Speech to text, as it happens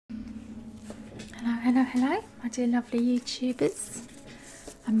Hello, hello, my dear lovely YouTubers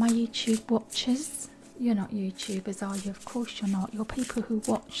and my YouTube watchers. You're not YouTubers, are you? Of course you're not. You're people who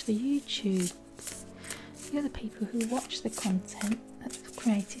watch the YouTubes. You're the people who watch the content that's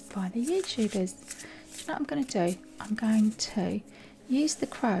created by the YouTubers. Do you know what I'm going to do? I'm going to use the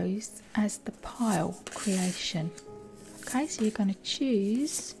crows as the pile creation. Okay, so you're going to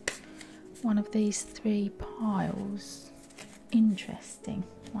choose one of these three piles. Interesting,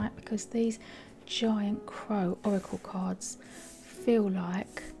 right? Because these giant crow oracle cards feel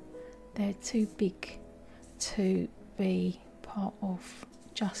like they're too big to be part of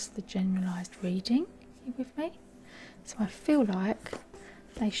just the generalised reading. You with me? So I feel like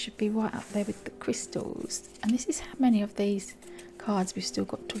they should be right up there with the crystals. And this is how many of these cards we've still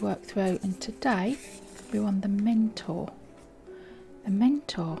got to work through. And today we're on the mentor. The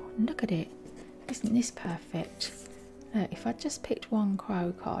mentor, look at it. Isn't this perfect? Look, if I just picked one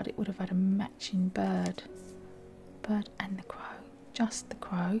crow card, it would have had a matching bird. Bird and the crow. Just the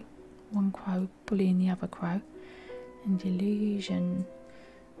crow. One crow bullying the other crow. And illusion.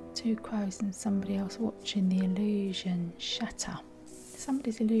 Two crows and somebody else watching the illusion shatter.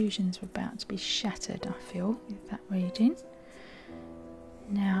 Somebody's illusions are about to be shattered, I feel, with that reading.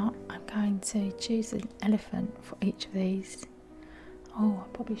 Now I'm going to choose an elephant for each of these. Oh, I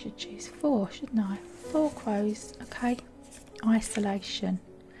probably should choose 4, shouldn't I? 4 crows, okay. Isolation.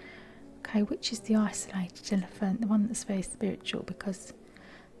 Okay, which is the isolated elephant? The one that's very spiritual, because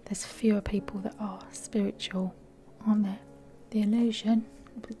there's fewer people that are spiritual, aren't there? The illusion,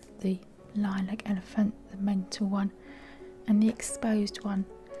 the lilac elephant, the mental one, and the exposed one,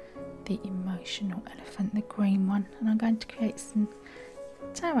 the emotional elephant, the green one. And I'm going to create some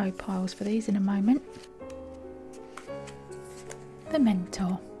tarot piles for these in a moment. The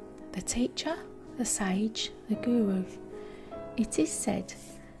mentor, the teacher, the sage, the guru. It is said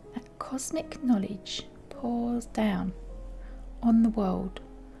that cosmic knowledge pours down on the world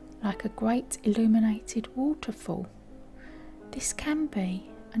like a great illuminated waterfall. This can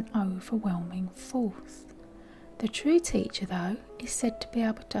be an overwhelming force. The true teacher, though, is said to be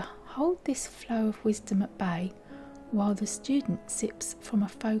able to hold this flow of wisdom at bay while the student sips from a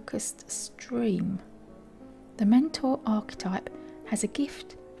focused stream. The mentor archetype has a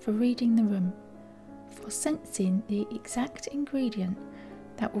gift for reading the room, for sensing the exact ingredient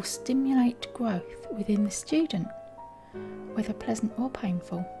that will stimulate growth within the student, whether pleasant or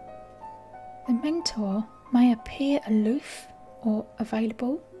painful. The mentor may appear aloof or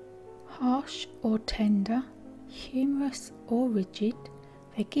available, harsh or tender, humorous or rigid.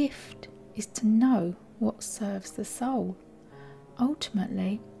 Their gift is to know what serves the soul.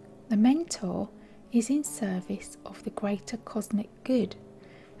 Ultimately, the mentor is in service of the greater cosmic good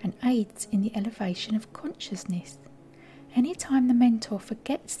and aids in the elevation of consciousness. Anytime the mentor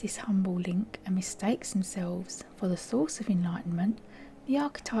forgets this humble link and mistakes themselves for the source of enlightenment, the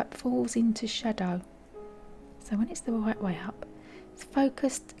archetype falls into shadow. So when it's the right way up, it's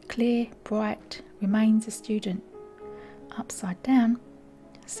focused, clear, bright, remains a student. Upside down,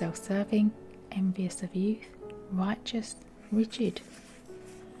 self-serving, envious of youth, righteous, rigid.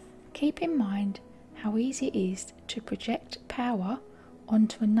 Keep in mind how easy it is to project power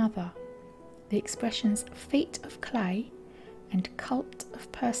onto another. The expressions feet of clay and cult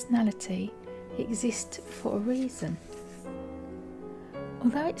of personality exist for a reason.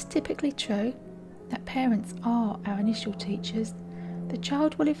 Although it's typically true that parents are our initial teachers, the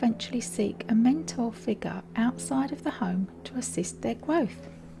child will eventually seek a mentor figure outside of the home to assist their growth.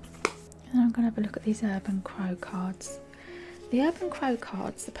 And I'm going to have a look at these Urban Crow cards. The Urban Crow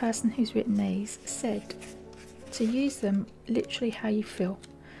cards, the person who's written these said to use them literally how you feel.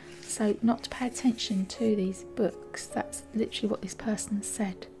 So not to pay attention to these books. That's literally what this person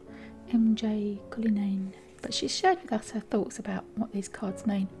said. MJ Cullinane. But she shared with us her thoughts about what these cards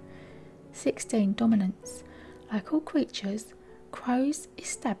mean. 16. Dominance. Like all creatures, crows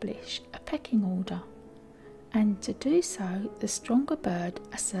establish a pecking order. And to do so, the stronger bird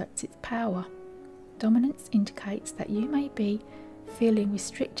asserts its power. Dominance indicates that you may be feeling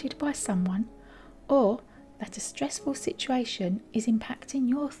restricted by someone, or that a stressful situation is impacting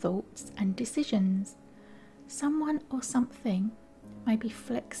your thoughts and decisions. Someone or something may be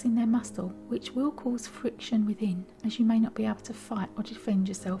flexing their muscle, which will cause friction within, as you may not be able to fight or defend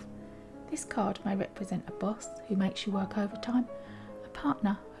yourself. This card may represent a boss who makes you work overtime, a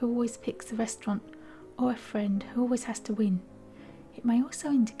partner who always picks the restaurant, or a friend who always has to win. It may also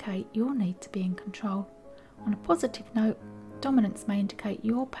indicate your need to be in control. On a positive note, dominance may indicate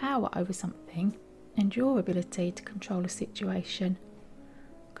your power over something and your ability to control a situation.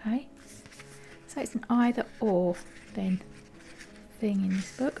 Okay, so it's an either or then thing in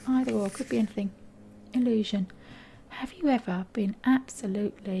this book. Either or, could be anything. illusion. Have you ever been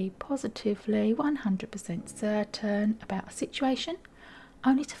absolutely, positively, 100% certain about a situation,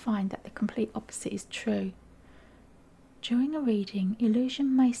 only to find that the complete opposite is true? During a reading,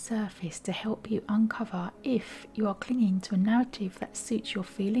 illusion may surface to help you uncover if you are clinging to a narrative that suits your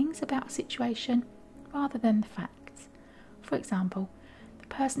feelings about a situation rather than the facts. For example, the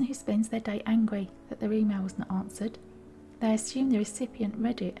person who spends their day angry that their email was not answered, they assume the recipient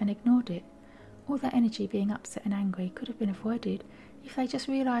read it and ignored it. All that energy being upset and angry could have been avoided if they just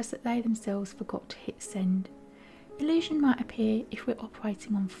realised that they themselves forgot to hit send. Illusion might appear if we're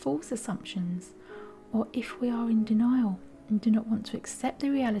operating on false assumptions, or if we are in denial and do not want to accept the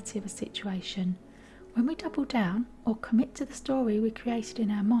reality of a situation. When we double down or commit to the story we created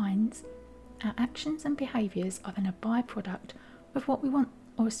in our minds, our actions and behaviours are then a byproduct of what we want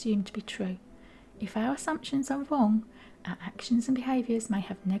or assume to be true. If our assumptions are wrong, our actions and behaviours may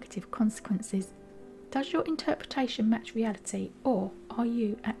have negative consequences. Does your interpretation match reality, or are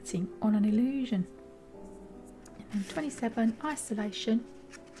you acting on an illusion? And then 27, isolation.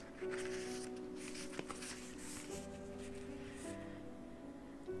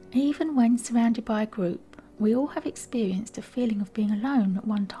 Even when surrounded by a group, we all have experienced a feeling of being alone at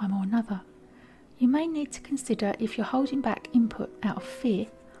one time or another. You may need to consider if you're holding back input out of fear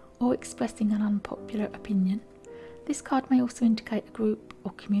or expressing an unpopular opinion. This card may also indicate a group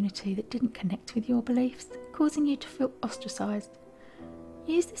or community that didn't connect with your beliefs, causing you to feel ostracised.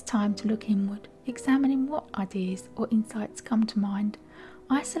 Use this time to look inward, examining what ideas or insights come to mind.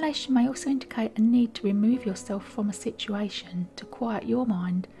 Isolation may also indicate a need to remove yourself from a situation to quiet your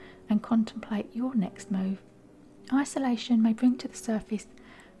mind and contemplate your next move. Isolation may bring to the surface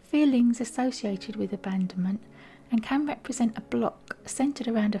feelings associated with abandonment and can represent a block centred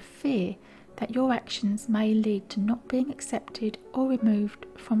around a fear that your actions may lead to not being accepted or removed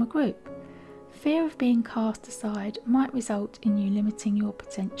from a group. Fear of being cast aside might result in you limiting your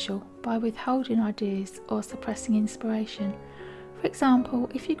potential by withholding ideas or suppressing inspiration. For example,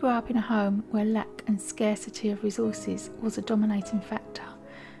 if you grew up in a home where lack and scarcity of resources was a dominating factor,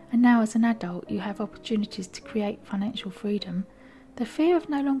 and now as an adult you have opportunities to create financial freedom, the fear of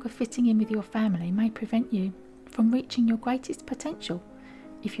no longer fitting in with your family may prevent you from reaching your greatest potential.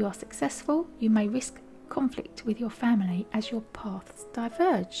 If you are successful, you may risk conflict with your family as your paths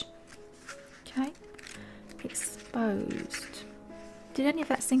diverge. Okay, exposed. Did any of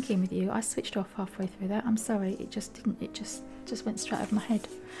that sink in with you? I switched off halfway through that. I'm sorry, it just didn't. It just went straight over my head.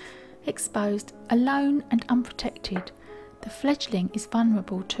 Exposed, alone and unprotected. The fledgling is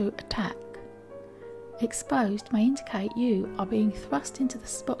vulnerable to attack. Exposed may indicate you are being thrust into the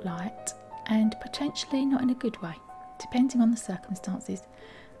spotlight and potentially not in a good way, depending on the circumstances.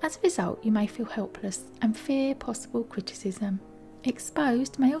 As a result, you may feel helpless and fear possible criticism.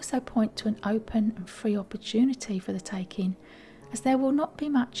 Exposed may also point to an open and free opportunity for the taking, as there will not be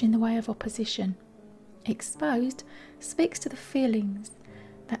much in the way of opposition. Exposed speaks to the feelings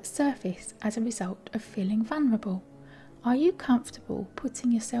that surface as a result of feeling vulnerable. Are you comfortable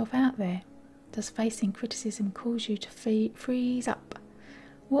putting yourself out there? Does facing criticism cause you to freeze up?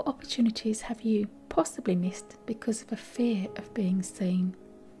 What opportunities have you possibly missed because of a fear of being seen?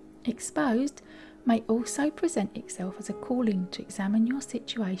 Exposed may also present itself as a calling to examine your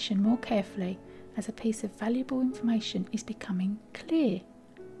situation more carefully, as a piece of valuable information is becoming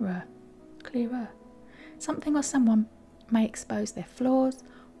clearer. Something or someone may expose their flaws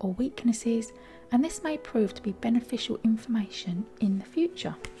or weaknesses, and this may prove to be beneficial information in the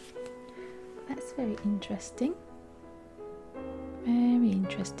future. That's very interesting. Very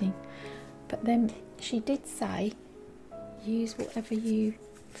interesting. But then she did say, use whatever you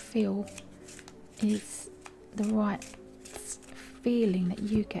feel is the right feeling that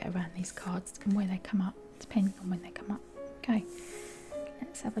you get around these cards and where they come up, depending on when they come up. Okay,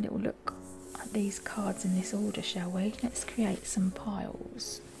 let's have a little look at these cards in this order, shall we? Let's create some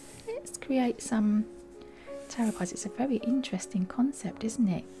piles. Let's create some tarot cards. It's a very interesting concept, isn't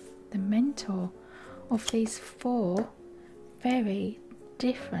it? The mentor of these four very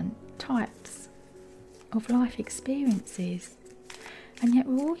different types of life experiences. And yet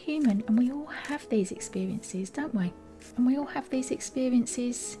we're all human and we all have these experiences, don't we? And we all have these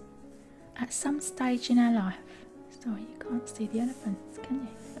experiences at some stage in our life. Sorry, you can't see the elephants, can you?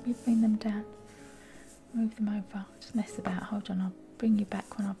 Let me bring them down. Move them over. Just mess about. Hold on, I'll bring you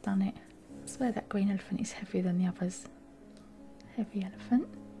back when I've done it. I swear that green elephant is heavier than the others. Heavy elephant.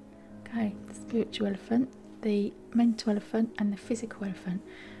 Okay, the spiritual elephant, the mental elephant and the physical elephant,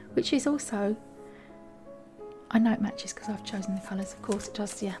 which is also, I know it matches because I've chosen the colours, of course it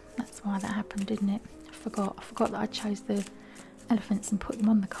does, yeah, that's why that happened, didn't it? I forgot that I chose the elephants and put them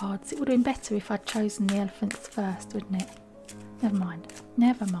on the cards. It would have been better if I'd chosen the elephants first, wouldn't it? Never mind.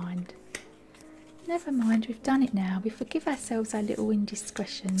 Never mind. Never mind, we've done it now. We forgive ourselves our little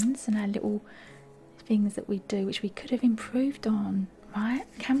indiscretions and our little things that we do which we could have improved on, right?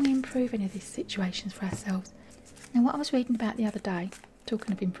 Can we improve any of these situations for ourselves? Now, what I was reading about the other day,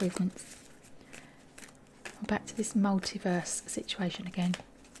 talking of improvements, back to this multiverse situation again.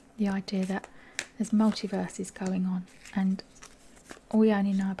 The idea that there's multiverses going on and we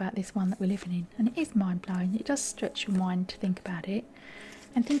only know about this one that we're living in. And it is mind-blowing. It does stretch your mind to think about it.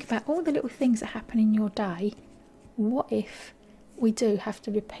 And think about all the little things that happen in your day. What if we do have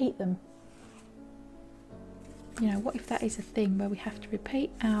to repeat them? You know, what if that is a thing where we have to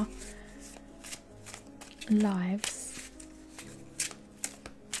repeat our lives,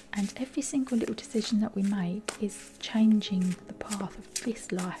 and every single little decision that we make is changing the path of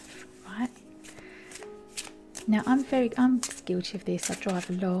this life, right? Now, I'm guilty of this. I drive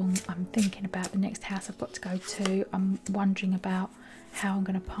along, I'm thinking about the next house I've got to go to, I'm wondering about how I'm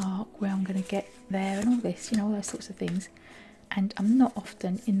going to park, where I'm going to get there, and all this, you know, all those sorts of things. And I'm not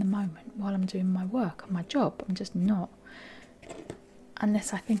often in the moment while I'm doing my work and my job. I'm just not,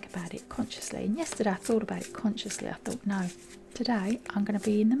 unless I think about it consciously. And yesterday I thought about it consciously. I thought, no, today I'm going to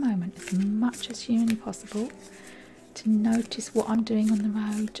be in the moment as much as humanly possible, to notice what I'm doing on the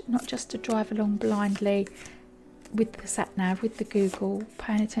road, not just to drive along blindly with the sat-nav, with the Google,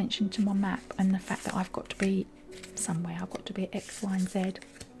 paying attention to my map and the fact that I've got to be somewhere, I've got to be at X, Y and Z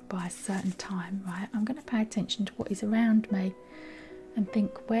by a certain time, right? I'm going to pay attention to what is around me and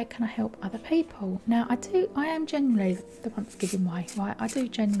think, where can I help other people? Now, I am generally the once giving way, right? I do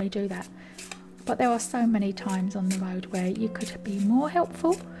generally do that. But there are so many times on the road where you could be more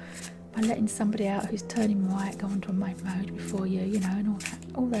helpful by letting somebody out who's turning right go onto a main road before you, you know, and all that,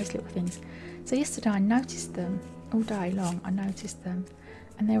 all those little things. So yesterday I noticed them all day long. I noticed them.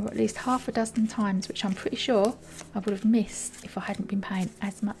 And there were at least half a dozen times which I'm pretty sure I would have missed if I hadn't been paying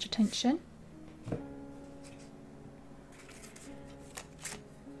as much attention.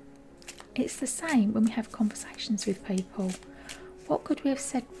 It's the same when we have conversations with people. What could we have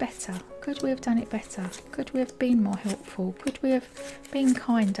said better? Could we have done it better? Could we have been more helpful? Could we have been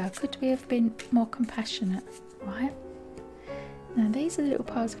kinder? Could we have been more compassionate? Right? Now, these are the little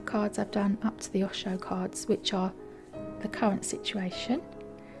piles of cards I've done up to the OSHO cards, which are the current situation.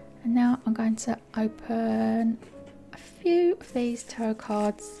 And now I'm going to open a few of these tarot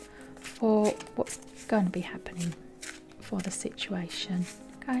cards for what's going to be happening for the situation.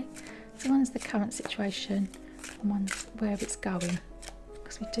 Okay, so one's the current situation and one's where it's going,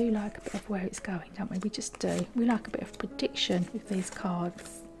 because we do like a bit of where it's going, don't we? We just do. We like a bit of prediction with these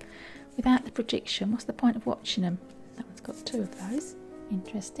cards. Without the prediction, what's the point of watching them? That one's got two of those.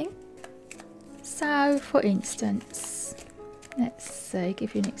 Interesting. So, for instance, let's see,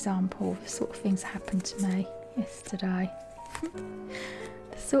 give you an example of the sort of things that happened to me yesterday.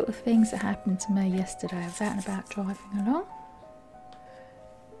 The sort of things that happened to me yesterday. I was out and about driving along.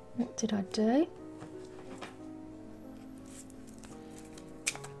 What did I do?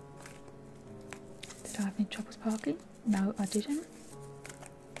 Did I have any troubles parking? No, I didn't.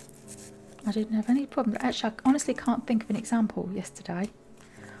 I didn't have any problem. Actually, I honestly can't think of an example yesterday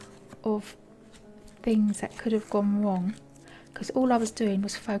of things that could have gone wrong, because all I was doing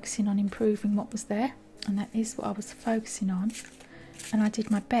was focusing on improving what was there, and that is what I was focusing on. And I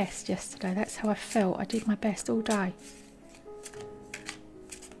did my best yesterday. That's how I felt. I did my best all day.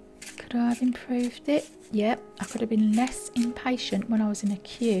 Could I have improved it? Yep. I could have been less impatient when I was in a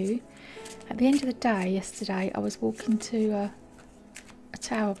queue. At the end of the day yesterday, I was walking to a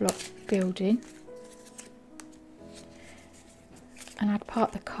tower block building, and I'd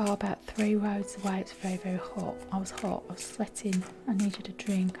parked the car about 3 roads away. It's very, very hot. I was hot, I was sweating, I needed a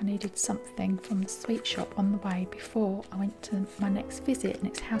drink, I needed something from the sweet shop on the way before I went to my next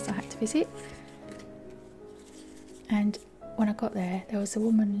house I had to visit. And when I got there, there was a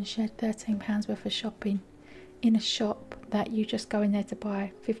woman and she had £13 worth of shopping in a shop that you just go in there to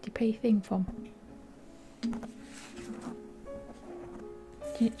buy 50p thing from.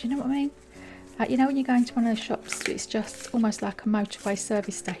 Do you know what I mean? You know when you go into one of those shops, it's just almost like a motorway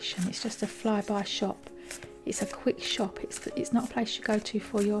service station. It's just a fly-by shop. It's a quick shop. It's not a place you go to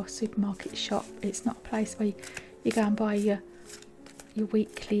for your supermarket shop. It's not a place where you go and buy your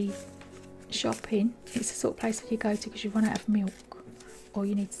weekly shopping. It's the sort of place where you go to because you run out of milk, or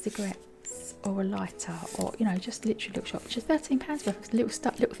you need cigarettes, or a lighter, or, you know, just literally little shop. Just £13 worth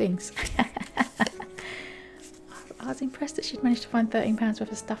of little things. I was impressed that she'd managed to find £13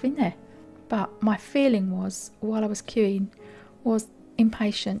 worth of stuff in there. But my feeling was, while I was queuing, was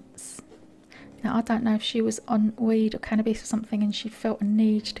impatience. Now, I don't know if she was on weed or cannabis or something and she felt a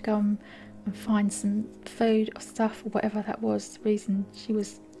need to go and find some food or stuff or whatever that was the reason she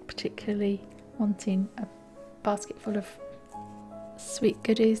was particularly wanting a basket full of sweet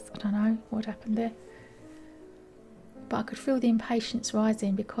goodies. I don't know what happened there. But I could feel the impatience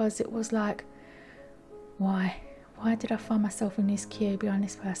rising because it was like, why? Why did I find myself in this queue behind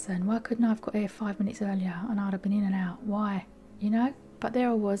this person? Why couldn't I have got here 5 minutes earlier and I'd have been in and out? Why? You know? But there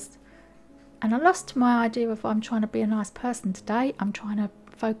I was. And I lost my idea of I'm trying to be a nice person today. I'm trying to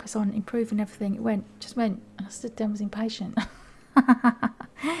focus on improving everything. It just went. And I stood there and was impatient.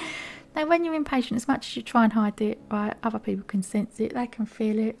 Now, when you're impatient, as much as you try and hide it, right, other people can sense it. They can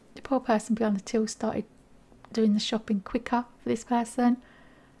feel it. The poor person behind the till started doing the shopping quicker for this person.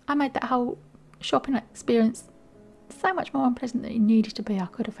 I made that whole shopping experience so much more unpleasant than it needed to be. I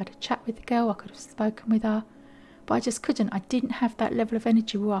could have had a chat with the girl. I could have spoken with her. But I just couldn't. I didn't have that level of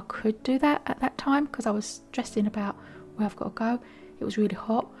energy where I could do that at that time because I was stressing about where I've got to go. It was really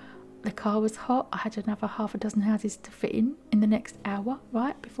hot. The car was hot. I had another half a dozen houses to fit in the next hour,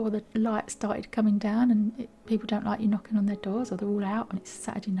 right, before the light started coming down, and people don't like you knocking on their doors or they're all out and it's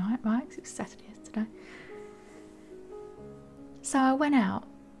Saturday night, right, because it was Saturday yesterday. So I went out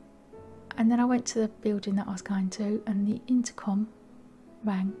and then I went to the building that I was going to and the intercom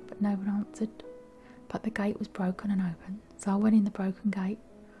rang but no one answered. But the gate was broken and open, so I went in the broken gate,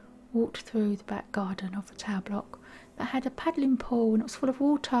 walked through the back garden of a tower block that had a paddling pool and it was full of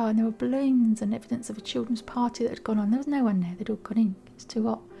water and there were balloons and evidence of a children's party that had gone on. There was no one there, they'd all gone in, it was too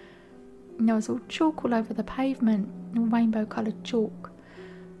hot. And there was all chalk all over the pavement, all rainbow coloured chalk.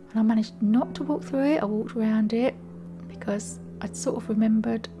 And I managed not to walk through it, I walked around it because I'd sort of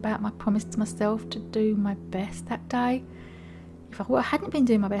remembered about my promise to myself to do my best that day. If I hadn't been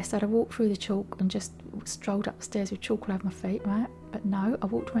doing my best, I'd have walked through the chalk and just strolled up the stairs with chalk all over my feet, right? But no, I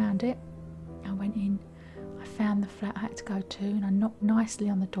walked around it. I went in. I found the flat I had to go to and I knocked nicely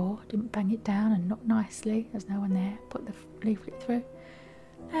on the door. Didn't bang it down and knocked nicely. There's no one there. Put the leaflet through.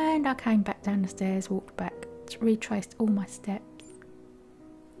 And I came back down the stairs, walked back, retraced all my steps.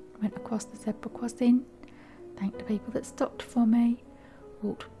 Went across the zebra crossing. Thanked the people that stopped for me.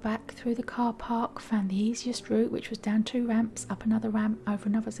 Walked back through the car park, found the easiest route, which was down 2 ramps, up another ramp, over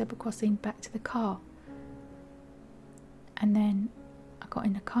another zebra crossing, back to the car. And then I got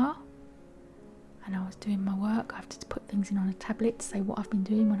in the car and I was doing my work. I have to put things in on a tablet to say what I've been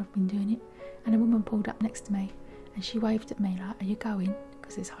doing when I've been doing it. And a woman pulled up next to me and she waved at me like, "Are you going?"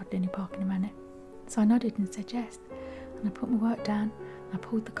 Because there's hardly any parking around it. So I nodded and said yes. And I put my work down. I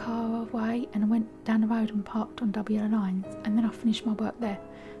pulled the car away and I went down the road and parked on double yellow lines, and then I finished my work there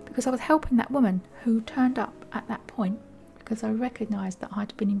because I was helping that woman who turned up at that point because I recognised that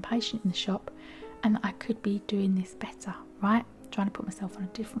I'd been impatient in the shop and that I could be doing this better, right? Trying to put myself on a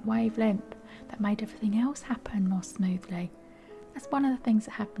different wavelength that made everything else happen more smoothly. That's one of the things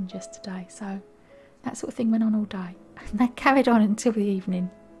that happened yesterday. So that sort of thing went on all day and that carried on until the evening.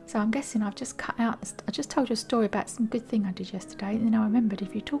 So I'm guessing I've just cut out, I just told you a story about some good thing I did yesterday, and then I remembered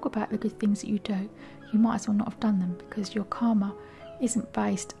if you talk about the good things that you do, you might as well not have done them because your karma isn't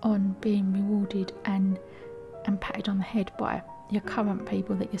based on being rewarded and patted on the head by your current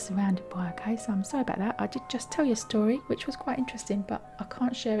people that you're surrounded by, okay? So I'm sorry about that. I did just tell you a story, which was quite interesting, but I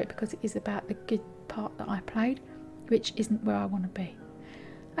can't share it because it is about the good part that I played, which isn't where I want to be.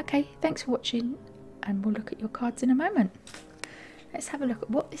 Okay, thanks for watching, and we'll look at your cards in a moment. Let's have a look at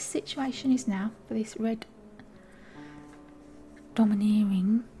what this situation is now for this red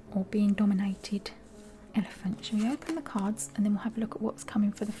domineering or being dominated elephant. Shall we open the cards and then we'll have a look at what's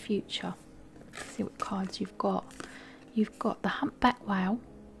coming for the future? See what cards you've got. You've got the humpback whale,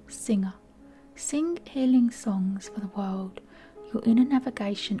 singer. Sing healing songs for the world. Your inner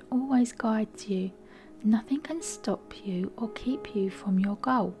navigation always guides you. Nothing can stop you or keep you from your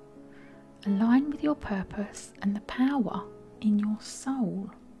goal. Align with your purpose and the power in your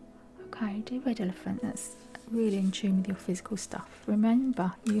soul. Okay, do red elephant, that's really in tune with your physical stuff.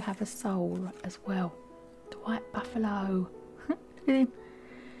 Remember, you have a soul as well. The white buffalo. Look at him.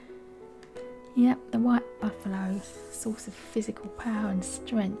 Yep, the white buffalo, source of physical power and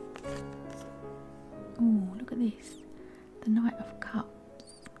strength. Oh, look at this. The Knight of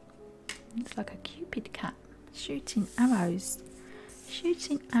Cups. It's like a Cupid cap, shooting arrows.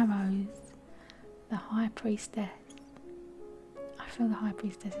 Shooting arrows. The High Priestess. I feel the High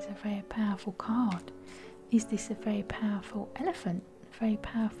Priestess is a very powerful card. Is this a very powerful elephant? Very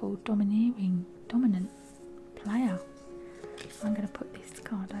powerful, domineering, dominant player? I'm going to put this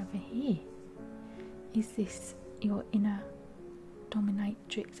card over here. Is this your inner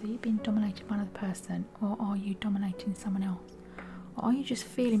dominatrix? Are you being dominated by another person, or are you dominating someone else? Or are you just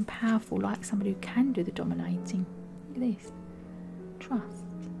feeling powerful like somebody who can do the dominating? Look at this. Trust.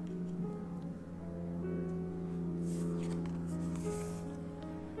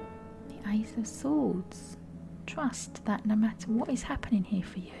 The Ace of Swords. Trust that no matter what is happening here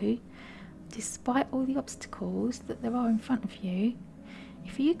for you, despite all the obstacles that there are in front of you,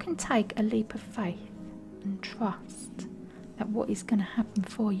 if you can take a leap of faith and trust that what is going to happen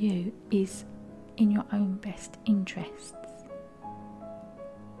for you is in your own best interests,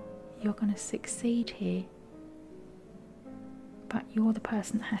 you're going to succeed here. But you're the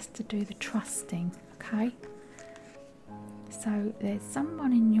person that has to do the trusting, okay? So there's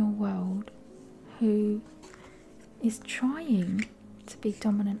someone in your world who is trying to be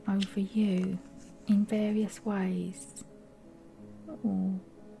dominant over you in various ways. Oh,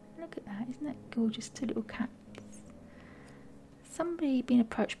 look at that, isn't that gorgeous? Two little cats. Somebody being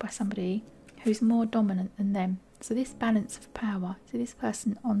approached by somebody who's more dominant than them. So this balance of power, so this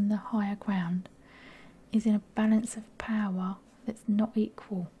person on the higher ground is in a balance of power that's not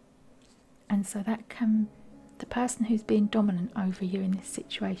equal. And so that can, the person who's being dominant over you in this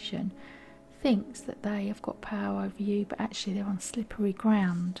situation thinks that they have got power over you, but actually they're on slippery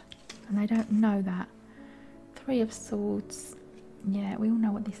ground and they don't know that. Three of Swords. Yeah, we all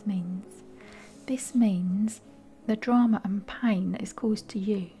know what this means. This means the drama and pain that is caused to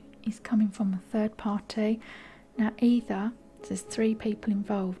you is coming from a third party. Now either there's three people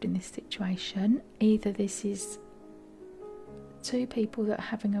involved in this situation, either this is two people that are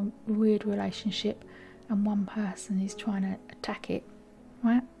having a weird relationship and one person is trying to attack it,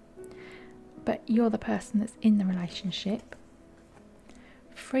 right? But you're the person that's in the relationship.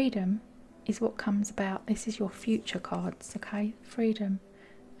 Freedom is what comes about. This is your future cards, okay? Freedom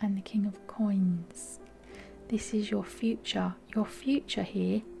and the King of Coins. This is your future. Your future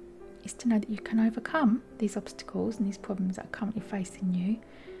here is to know that you can overcome these obstacles and these problems that are currently facing you.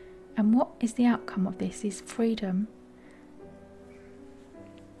 And what is the outcome of this is freedom.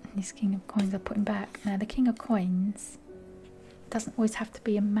 And this King of Coins, I'll put him back. Now the King of Coins doesn't always have to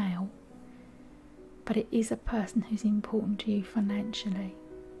be a male, but it is a person who's important to you financially.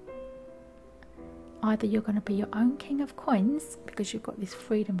 Either you're going to be your own King of Coins because you've got this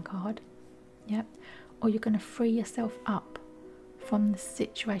freedom card, yep, or you're going to free yourself up from the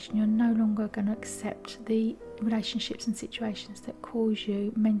situation. You're no longer going to accept the relationships and situations that cause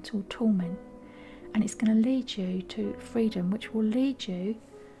you mental torment, and it's going to lead you to freedom, which will lead you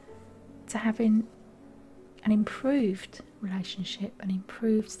to having an improved relationship, an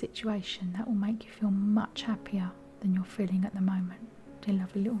improved situation that will make you feel much happier than you're feeling at the moment. Dear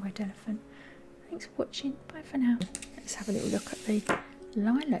lovely little red elephant, thanks for watching. Bye for now. Let's have a little look at the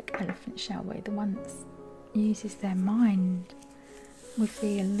lilac elephant, shall we? The one that uses their mind with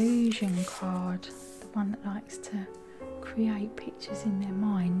the illusion card, the one that likes to create pictures in their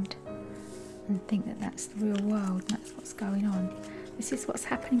mind and think that that's the real world and that's what's going on. This is what's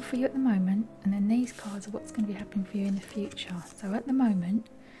happening for you at the moment, and then these cards are what's going to be happening for you in the future. So at the moment,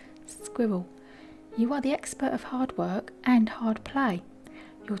 Squirrel, you are the expert of hard work and hard play.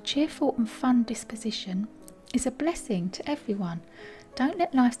 Your cheerful and fun disposition is a blessing to everyone. Don't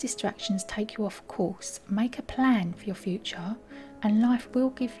let life's distractions take you off course. Make a plan for your future and life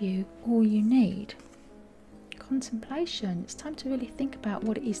will give you all you need. Contemplation. It's time to really think about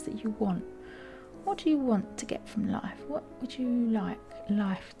what it is that you want. What do you want to get from life? What would you like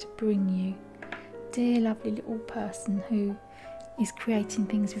life to bring you? Dear lovely little person who is creating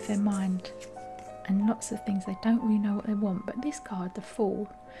things with their mind and lots of things they don't really know what they want. But this card, the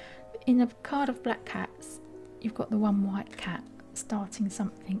Fool, in the card of black cats, you've got the one white cat starting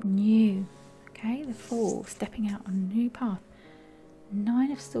something new. Okay, the Fool stepping out on a new path.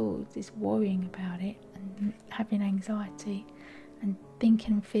 Nine of Swords is worrying about it and having anxiety and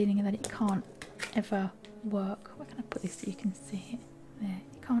thinking and feeling that it can't ever work. Where can I put this so you can see it? There,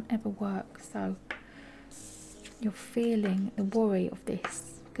 it can't ever work. So you're feeling the worry of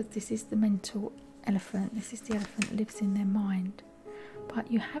this because this is the mental elephant. This is the elephant that lives in their mind.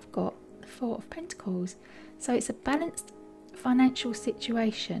 But you have got the Four of Pentacles, so it's a balanced financial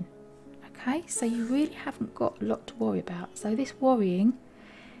situation. Okay, so you really haven't got a lot to worry about. So this worrying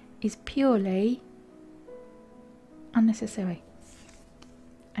is purely unnecessary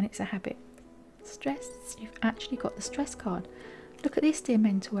and it's a habit. Stress, you've actually got the stress card. Look at this, dear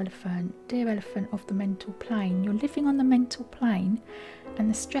mental elephant, dear elephant of the mental plane. You're living on the mental plane and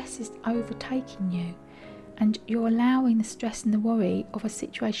the stress is overtaking you, and you're allowing the stress and the worry of a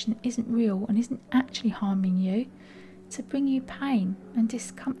situation that isn't real and isn't actually harming you to bring you pain and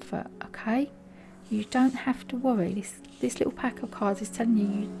discomfort. Okay, you don't have to worry. This little pack of cards is telling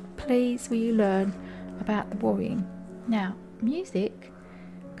you, please will you learn about the worrying. Now music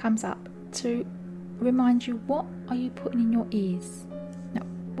comes up to remind you, what are you putting in your ears? Now,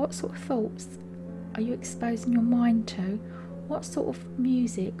 what sort of thoughts are you exposing your mind to? What sort of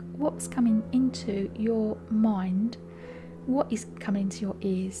music, what's coming into your mind? What is coming into your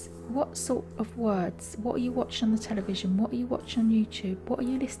ears? What sort of words? What are you watching on the television? What are you watching on YouTube? What are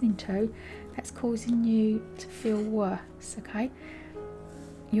you listening to that's causing you to feel worse? Okay,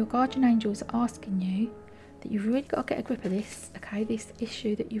 your guardian angels are asking you that you've really got to get a grip of this, okay, this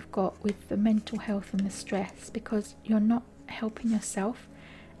issue that you've got with the mental health and the stress, because you're not helping yourself,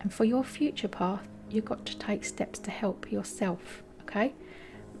 and for your future path you've got to take steps to help yourself. Okay,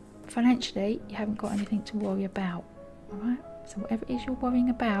 financially you haven't got anything to worry about. Alright, so whatever it is you're worrying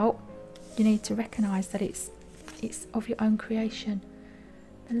about, you need to recognise that it's of your own creation.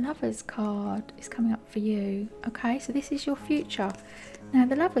 The Lovers card is coming up for you. Okay, so this is your future. Now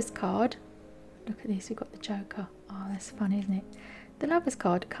the Lovers card, look at this, we've got the Joker. Oh, that's fun, isn't it? The Lovers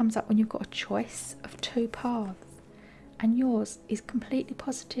card comes up when you've got a choice of two paths, and yours is completely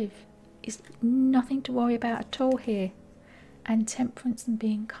positive. It's nothing to worry about at all here. And temperance and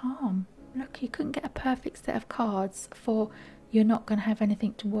being calm. Look, you couldn't get a perfect set of cards for you're not going to have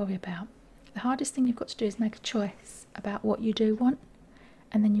anything to worry about. The hardest thing you've got to do is make a choice about what you do want,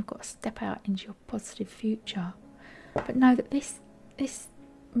 and then you've got to step out into your positive future. But know that this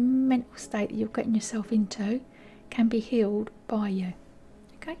mental state that you're getting yourself into can be healed by you.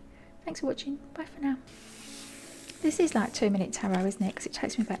 Okay, thanks for watching. Bye for now. This is like 2-minute tarot, isn't it? Because it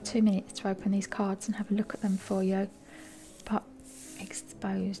takes me about 2 minutes to open these cards and have a look at them for you. But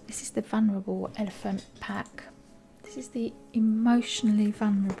exposed. This is the vulnerable elephant pack. This is the emotionally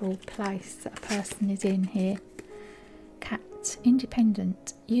vulnerable place that a person is in here. Cat,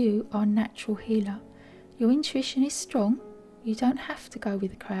 independent. You are a natural healer. Your intuition is strong. You don't have to go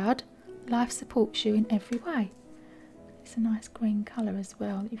with the crowd. Life supports you in every way. It's a nice green colour as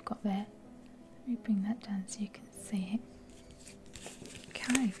well that you've got there. Let me bring that down so you can see it.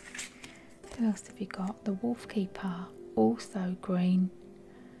 Okay. Who else have you got? The Wolf Keeper. Also green.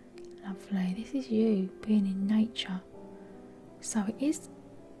 Lovely. This is you being in nature. So it is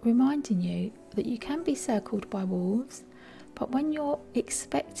reminding you that you can be circled by wolves, but when you're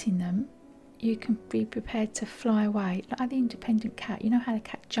expecting them, you can be prepared to fly away. Like the independent cat, you know how the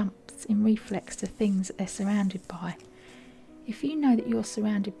cat jumps in reflex to things that they're surrounded by. If you know that you're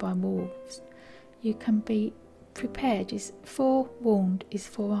surrounded by wolves, you can be prepared. Is forewarned is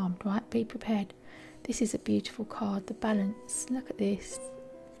forearmed, right? Be prepared. This is a beautiful card, the balance. Look at this.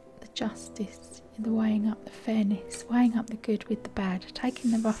 The justice, the weighing up, the fairness, weighing up the good with the bad, taking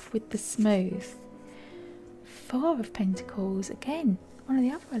the rough with the smooth. 4 of Pentacles, again, one of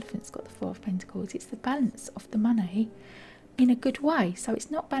the other elephants got the 4 of Pentacles. It's the balance of the money in a good way. So it's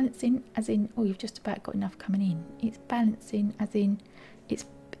not balancing as in, oh, you've just about got enough coming in. It's balancing as in it's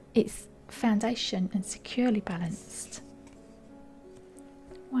foundation and securely balanced.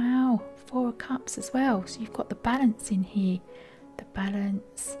 Wow, 4 of Cups as well. So you've got the balance in here. The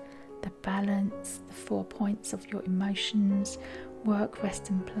balance, the 4 points of your emotions, work, rest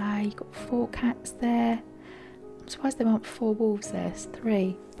and play. You've got 4 cats there. I'm surprised there aren't 4 wolves there, it's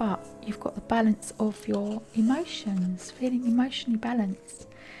 3. But you've got the balance of your emotions, feeling emotionally balanced.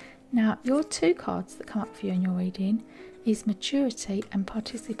 Now, your 2 cards that come up for you in your reading is maturity and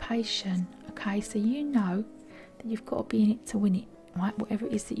participation. Okay, so you know that you've got to be in it to win it, right? Whatever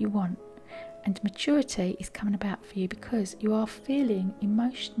it is that you want. And maturity is coming about for you because you are feeling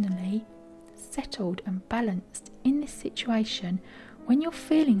emotionally settled and balanced in this situation. When you're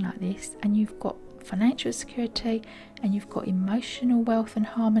feeling like this and you've got financial security and you've got emotional wealth and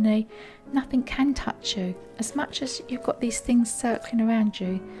harmony, nothing can touch you. As much as you've got these things circling around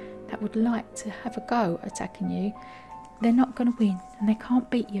you that would like to have a go attacking you, they're not going to win and they can't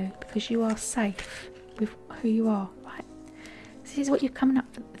beat you because you are safe with who you are, right? This is what you're coming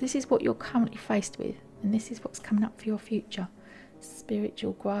up for. This is what you're currently faced with, and this is what's coming up for your future.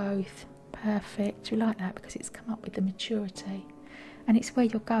 Spiritual growth, perfect. You like that because it's come up with the maturity, and it's where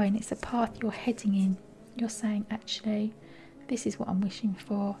you're going. It's the path you're heading in. You're saying, actually, this is what I'm wishing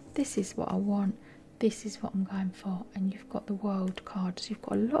for. This is what I want. This is what I'm going for. And you've got the World card. So you've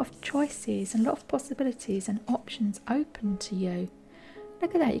got a lot of choices and a lot of possibilities and options open to you.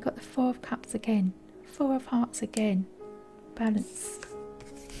 Look at that. You've got the 4 of Cups again. 4 of Hearts again. Balance.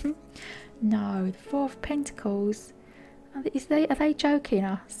 No, the 4 of Pentacles. Are they joking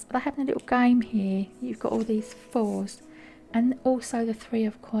us? Are they having a little game here? You've got all these 4s, and also the 3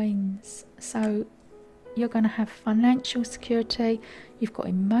 of Coins. So You're going to have financial security. You've got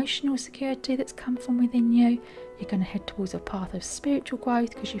emotional security that's come from within you. You're going to head towards a path of spiritual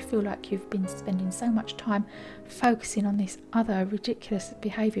growth because you feel like you've been spending so much time focusing on this other ridiculous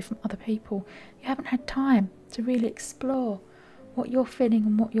behaviour from other people. You haven't had time to really explore what you're feeling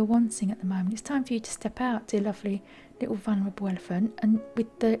and what you're wanting at the moment. It's time for you to step out, dear lovely little vulnerable elephant, and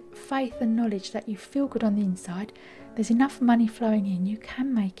with the faith and knowledge that you feel good on the inside, there's enough money flowing in. You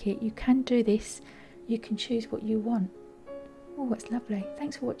can make it. You can do this. You can choose what you want. Oh, that's lovely.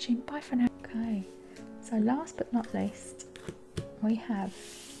 Thanks for watching. Bye for now. Okay, so last but not least, we have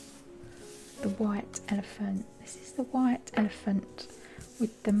the white elephant. This is the white elephant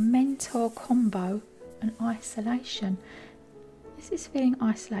with the mentor combo and isolation. This is feeling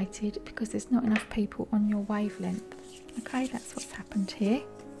isolated because there's not enough people on your wavelength. Okay, that's what's happened here.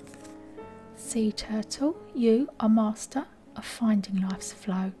 Sea turtle, you are master of finding life's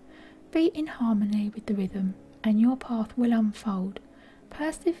flow. Be in harmony with the rhythm and your path will unfold.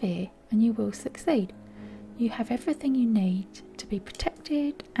 Persevere and you will succeed. You have everything you need to be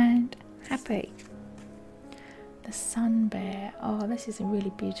protected and happy. The sun bear. Oh, this is a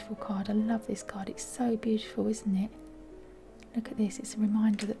really beautiful card. I love this card. It's so beautiful, isn't it? Look at this. It's a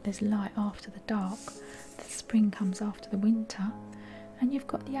reminder that there's light after the dark. The spring comes after the winter. And you've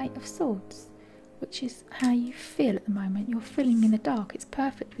got the Eight of Swords, which is how you feel at the moment. You're feeling in the dark. It's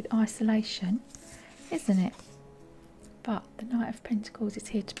perfect with isolation, isn't it? But the Knight of Pentacles is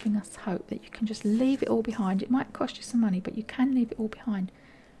here to bring us hope that you can just leave it all behind. It might cost you some money, but you can leave it all behind.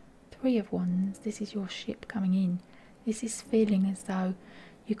 Three of Wands. This is your ship coming in. This is feeling as though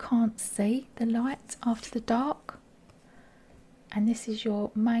you can't see the light after the dark. And this is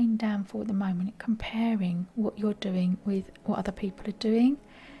your main downfall at the moment, comparing what you're doing with what other people are doing.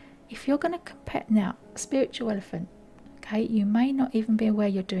 If you're going to compare, now, spiritual elephant, okay, you may not even be aware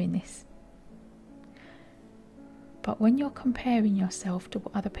you're doing this. But when you're comparing yourself to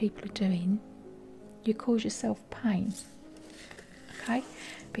what other people are doing, you cause yourself pain, okay?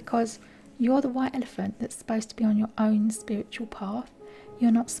 Because you're the white elephant that's supposed to be on your own spiritual path.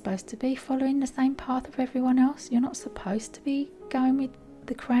 You're not supposed to be following the same path of everyone else. You're not supposed to be going with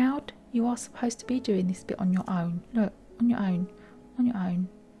the crowd. You are supposed to be doing this bit on your own. Look, on your own, on your own.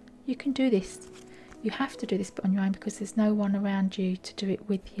 You can do this. You have to do this bit on your own because there's no one around you to do it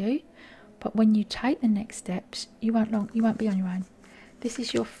with you. But when you take the next steps, you won't be on your own. This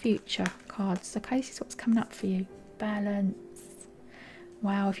is your future cards. Okay, this is what's coming up for you. Balance.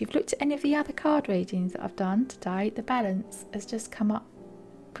 Wow, if you've looked at any of the other card readings that I've done today, the balance has just come up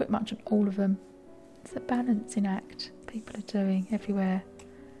pretty much on all of them. It's a balancing act people are doing everywhere.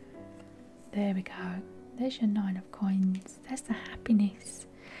 There we go. There's your Nine of Coins. There's the happiness.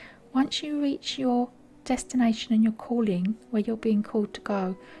 Once you reach your destination and your calling, where you're being called to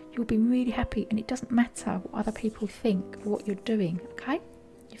go, you'll be really happy, and it doesn't matter what other people think or what you're doing. Okay,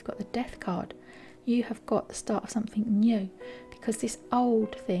 you've got the Death card. You have got the start of something new, because this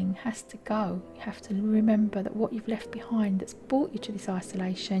old thing has to go. You have to remember that what you've left behind that's brought you to this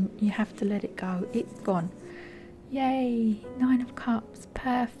isolation, you have to let it go. It's gone. Yay, Nine of Cups,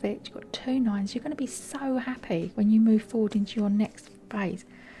 perfect. You've got two nines. You're going to be so happy when you move forward into your next phase.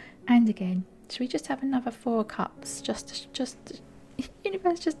 And again, should we just have another Four of Cups? Just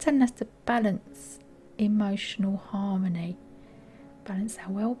universe just telling us to balance emotional harmony, balance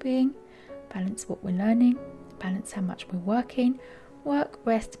our well-being, balance what we're learning, balance how much we're working. Work,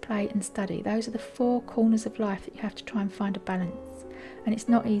 rest, play and study. Those are the four corners of life that you have to try and find a balance. And it's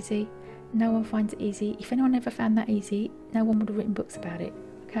not easy. No one finds it easy. If anyone ever found that easy, no one would have written books about it.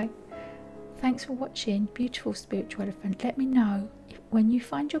 Okay? Thanks for watching, beautiful spiritual elephant. Let me know when you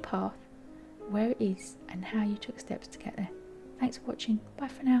find your path, where it is and how you took steps to get there. Thanks for watching. Bye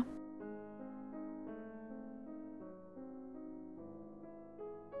for now.